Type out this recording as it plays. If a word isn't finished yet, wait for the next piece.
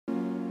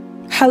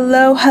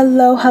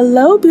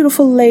Hello,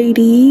 beautiful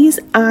ladies.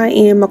 I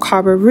am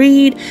Macabre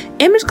Reed,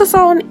 image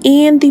consultant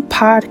and the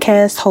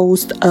podcast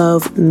host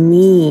of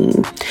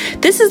MIIEN.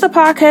 This is the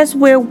podcast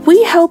where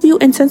we help you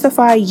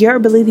intensify your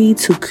ability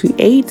to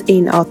create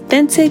an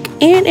authentic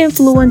and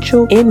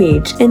influential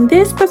image. In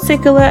this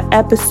particular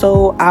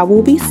episode, I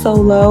will be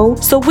solo,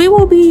 so we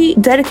will be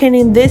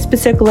dedicating this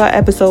particular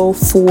episode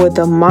for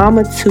the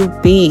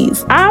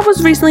mama-to-bees. I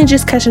was recently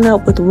just catching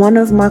up with one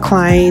of my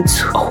clients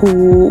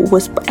who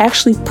was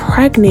actually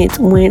pregnant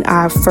when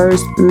I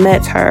first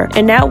met her,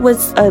 and that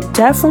was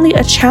definitely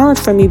a challenge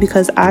for me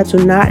because I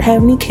do not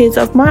have any kids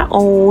of my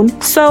own,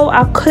 so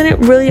I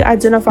couldn't really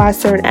identify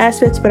certain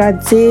aspects, but I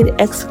did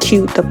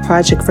execute the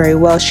project very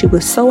well. She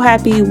was so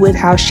happy with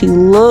how she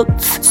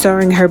looked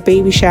during her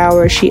baby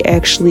shower. She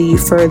actually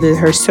furthered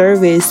her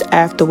service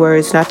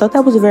afterwards, and I thought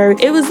that was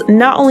it was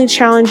not only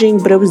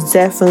challenging, but it was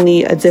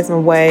definitely a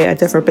different way, a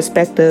different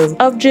perspective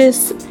of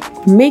just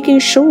making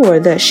sure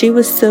that she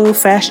was still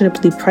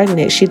fashionably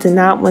pregnant. She did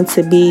not want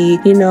to be,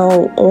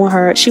 on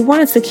her. She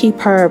wanted to keep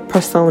her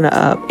persona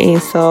up.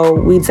 And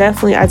so I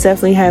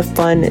definitely have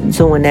fun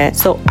doing that.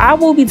 So I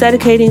will be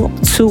dedicating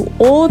to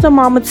all the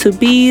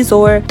mama-to-bees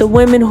or the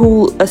women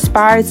who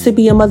aspire to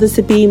be a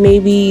mother-to-be,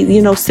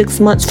 maybe, 6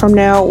 months from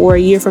now or a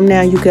year from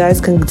now. You guys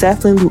can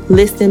definitely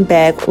listen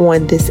back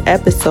on this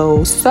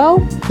episode.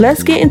 So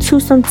let's get into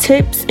some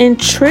tips and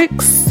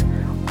tricks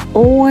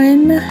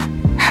on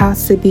how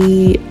to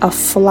be a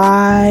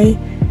fly,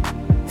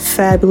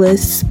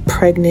 fabulous,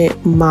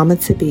 pregnant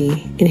mama-to-be.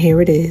 And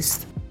here it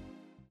is.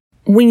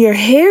 When your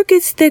hair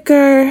gets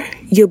thicker,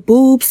 your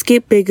boobs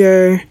get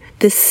bigger,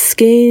 the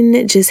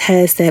skin just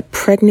has that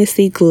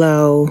pregnancy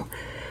glow,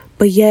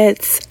 but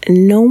yet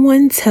no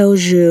one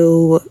tells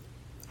you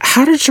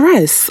how to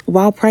dress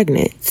while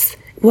pregnant.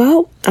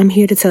 Well, I'm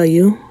here to tell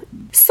you.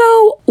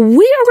 So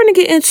we are going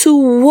to get into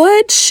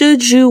what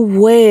should you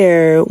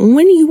wear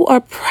when you are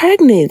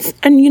pregnant.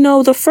 And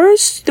the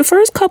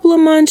first couple of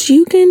months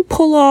you can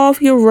pull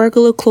off your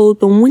regular clothes,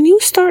 but when you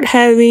start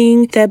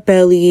having that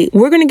belly,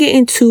 we're going to get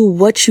into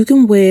what you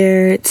can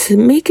wear to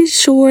make it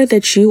sure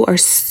that you are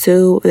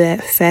still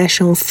that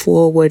fashion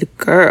forward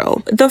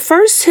girl. The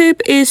first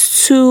tip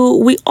is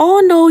we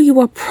all know you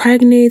are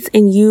pregnant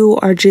and you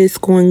are just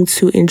going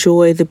to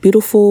enjoy the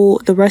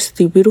rest of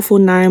the beautiful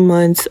 9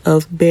 months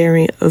of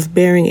bearing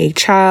a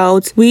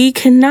child. We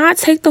cannot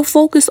take the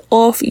focus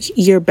off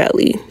your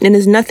belly, and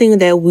there's nothing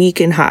that we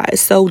can hide.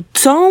 So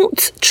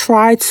don't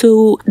try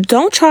to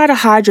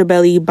hide your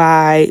belly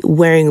by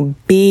wearing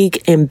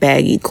big and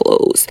baggy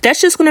clothes. That's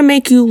just going to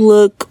make you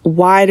look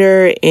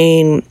wider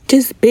and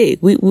just big.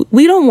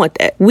 We don't want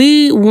that.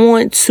 We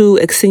want to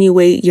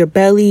accentuate your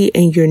belly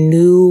and your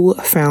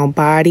newfound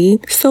body.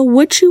 So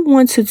what you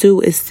want to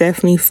do is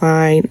definitely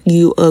find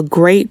you a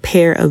great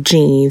pair of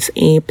jeans,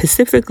 and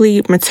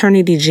specifically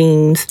maternity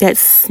jeans that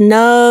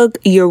snug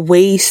your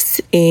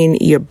waist and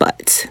your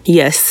butt.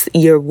 Yes,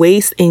 your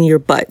waist and your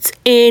butt.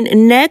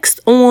 And next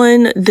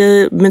on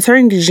the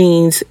maternity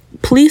jeans,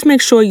 please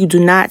make sure you do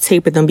not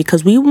taper them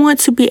because we want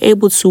to be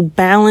able to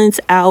balance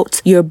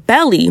out your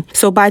belly.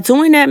 So by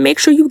doing that, make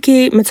sure you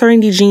get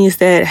maternity jeans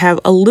that have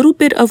a little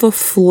bit of a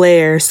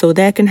flare so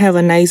that can have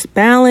a nice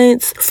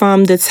balance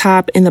from the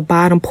top and the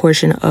bottom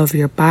portion of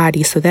your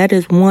body. So that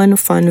is one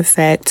fun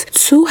fact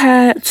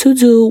to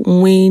do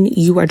when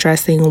you are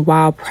dressing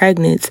while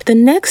pregnant. The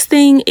next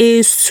thing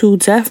is to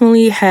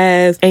definitely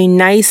have a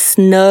nice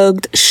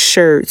snugged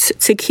shirt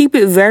to keep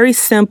it very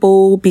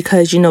simple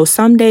because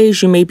some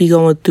days you may be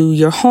going through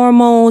your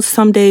hormones,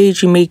 some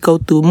days you may go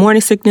through morning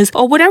sickness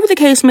or whatever the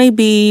case may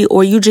be,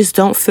 or you just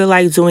don't feel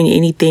like doing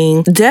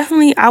anything.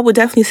 I would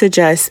definitely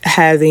suggest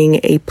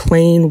having a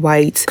plain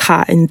white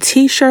cotton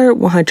t-shirt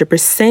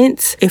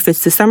 100%. If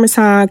it's the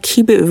summertime,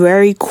 keep it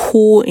very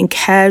cool and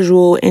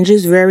casual and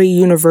just very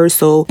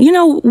universal.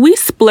 We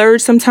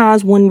splurge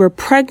sometimes when we're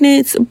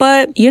pregnant,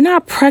 but you're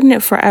not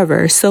pregnant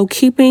forever. So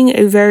keeping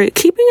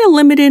a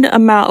limited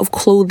amount of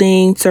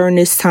clothing during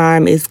this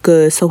time is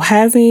good. So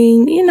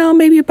having,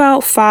 maybe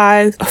about five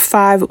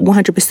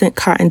 100%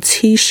 cotton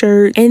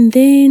t-shirt, and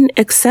then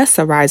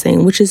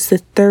accessorizing, which is the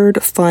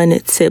third fun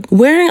tip.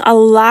 Wearing a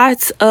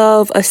lot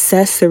of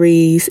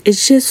accessories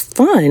is just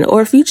fun.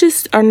 Or if you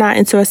just are not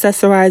into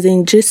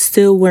accessorizing, just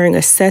still wearing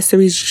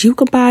accessories, you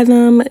can buy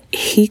them,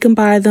 he can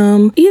buy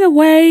them. Either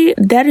way,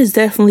 that is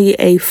definitely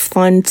a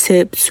fun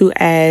tip to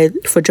add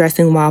for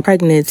dressing while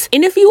pregnant.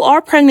 And if you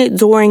are pregnant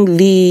during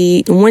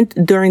the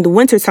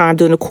winter time,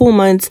 during the cool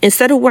months,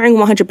 instead of wearing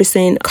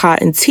 100%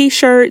 cotton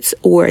t-shirts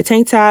or a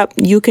tank top,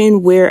 you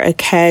can wear a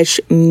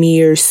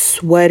cashmere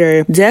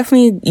sweater.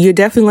 You're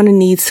definitely going to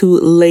need to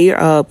layer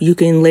up. You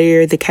can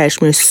layer the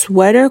cashmere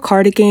sweater,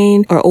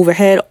 cardigan, or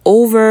overhead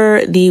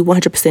over the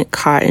 100%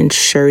 cotton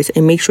shirts,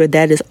 and make sure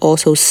that is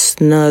also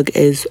snug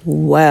as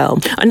well.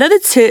 Another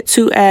tip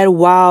to add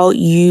while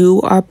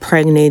you are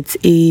pregnant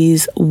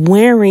is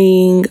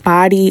wearing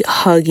body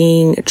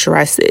hugging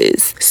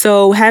dresses.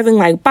 So having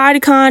like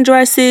bodycon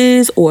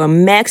dresses or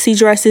maxi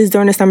dresses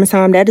during the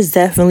summertime, that is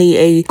definitely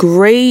a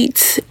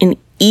great and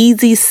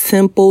easy,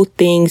 simple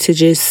thing to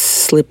just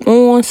slip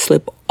on,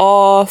 slip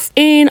off.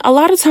 And a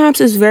lot of times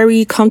it's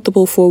very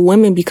comfortable for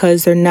women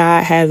because they're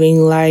not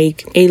having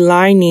like a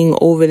lining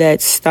over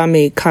that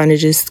stomach, kind of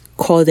just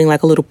causing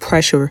like a little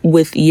pressure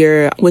with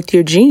your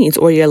jeans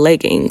or your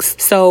leggings.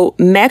 So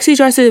maxi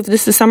dresses, if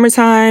this is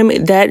summertime,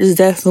 that is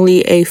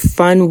definitely a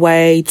fun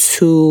way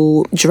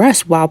to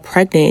dress while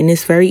pregnant, and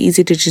it's very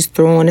easy to just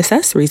throw on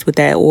accessories with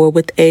that or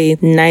with a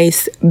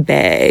nice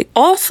bag.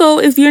 Also,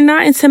 if you're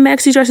not into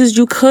maxi dresses,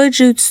 you could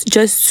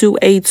just do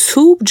a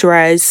tube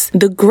dress.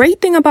 The great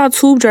thing about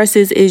tube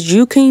dresses is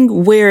you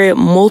can wear it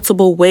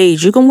multiple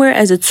ways. You can wear it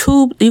as a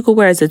tube,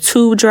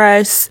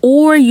 dress,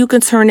 or you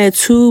can turn that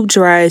tube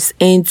dress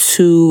into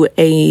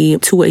a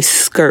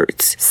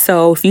skirt.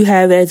 So if you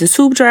have it as a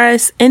tube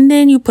dress and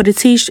then you put a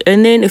t-shirt,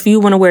 and then if you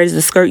want to wear it as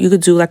a skirt, you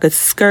could do like a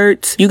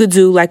skirt. You could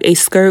do like a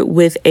skirt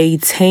with a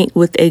tank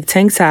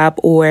top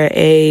or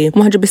a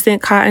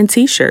 100% cotton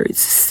t-shirt.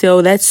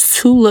 So that's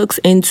two looks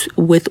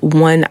with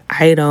one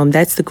item.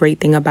 That's the great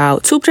thing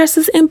about tube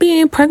dresses and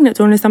being pregnant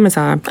during the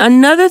summertime.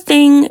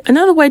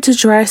 Another way to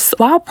dress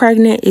while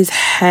pregnant is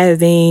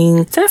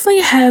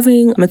definitely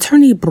having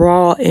maternity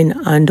bra and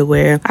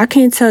underwear. I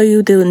can't tell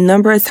you the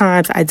number of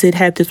times I did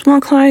have this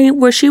one client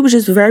where she was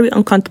just very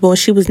uncomfortable and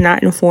she was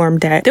not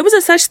informed that there was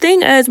a such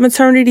thing as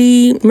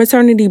maternity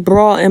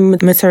bra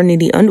and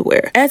maternity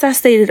underwear. As I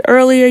stated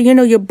earlier,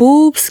 your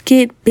boobs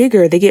get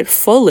bigger, they get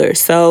fuller.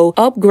 So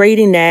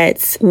upgrading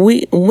that,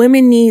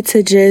 women need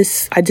to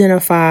just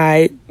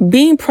identify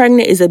being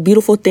pregnant is a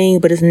beautiful thing,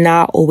 but it's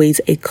not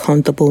always a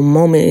comfortable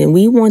moment. And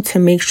we want to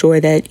make sure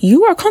that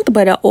you are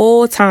comfortable at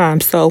all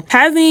times. So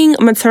having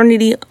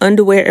maternity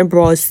underwear and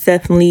bra is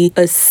definitely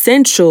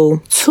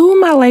essential. To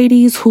my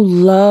ladies who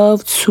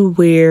love to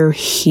wear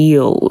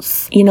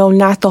heels,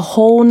 not the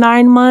whole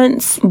 9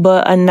 months,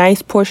 but a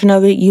nice portion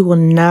of it, you will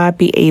not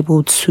be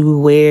able to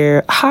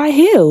wear high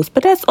heels,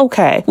 but that's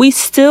okay. We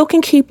still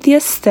can keep the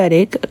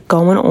aesthetic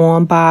going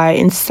on by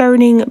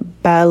inserting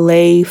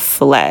ballet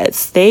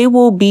flats. They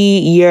will be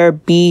your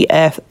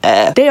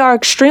BFF. They are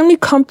extremely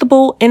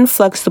comfortable and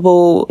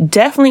flexible,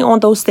 definitely on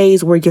those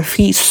days where your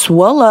feet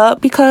swell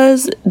up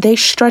because they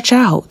stretch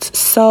out.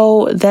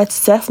 So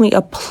that's definitely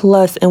a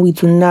plus, and we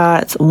do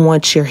not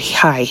want your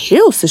high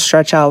heels to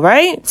stretch out,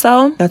 right?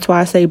 So that's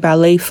why I say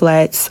ballet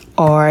flats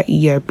are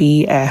your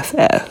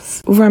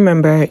BFF.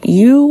 Remember,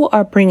 you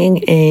are bringing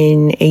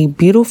in a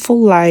beautiful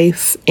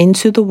life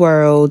into the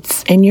world,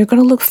 and you're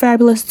going to look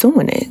fabulous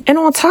doing it. And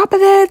on top of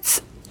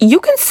that, you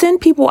can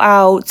send people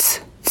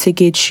out to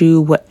get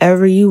you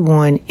whatever you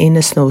want in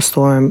a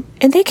snowstorm,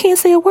 and they can't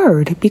say a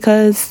word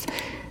because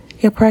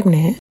you're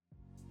pregnant.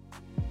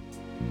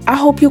 I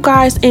hope you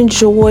guys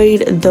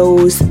enjoyed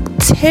those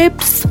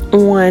tips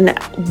on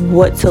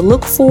what to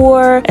look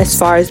for as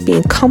far as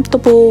being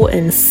comfortable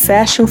and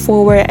fashion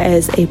forward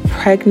as a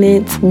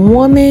pregnant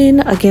woman.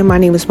 Again, my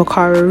name is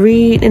Makara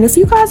Reed, and if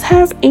you guys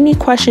have any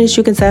questions,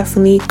 you can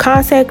definitely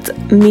contact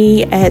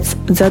me at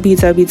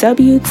www.MIIEN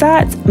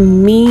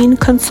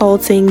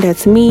Consulting.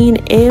 That's MIIEN,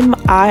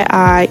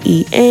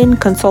 MIIEN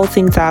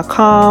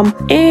Consulting.com,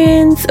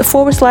 and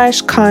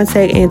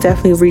 /contact, and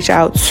definitely reach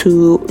out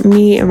to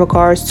me in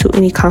regards to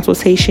any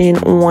consultation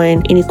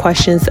on any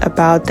questions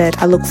about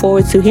that. I look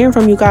forward to hearing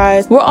from you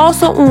guys. We're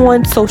also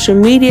on social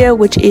media,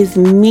 which is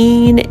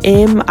MIIEN,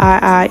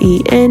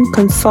 MIIEN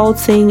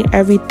Consulting,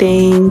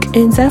 everything.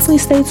 And definitely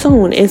stay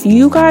tuned. If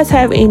you guys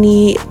have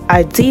any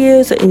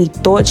ideas or any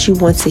thoughts you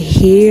want to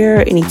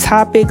hear, any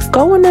topics,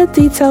 go in the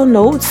detailed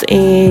notes,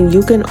 and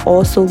you can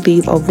also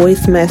leave a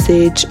voice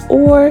message,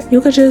 or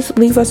you could just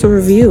leave us a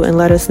review and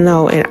let us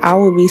know. And I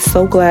will be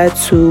so glad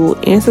to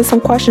answer some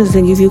questions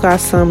and give you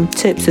guys some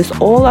tips. It's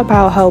all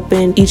about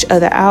helping each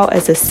other out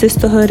as a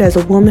sisterhood, as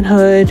a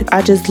womanhood.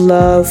 I just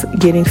love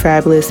getting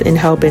fabulous and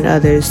helping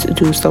others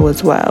do so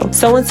as well.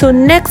 So until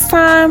next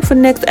time, for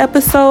next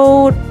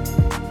episode,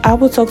 I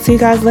will talk to you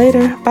guys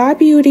later. Bye,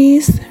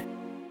 beauties.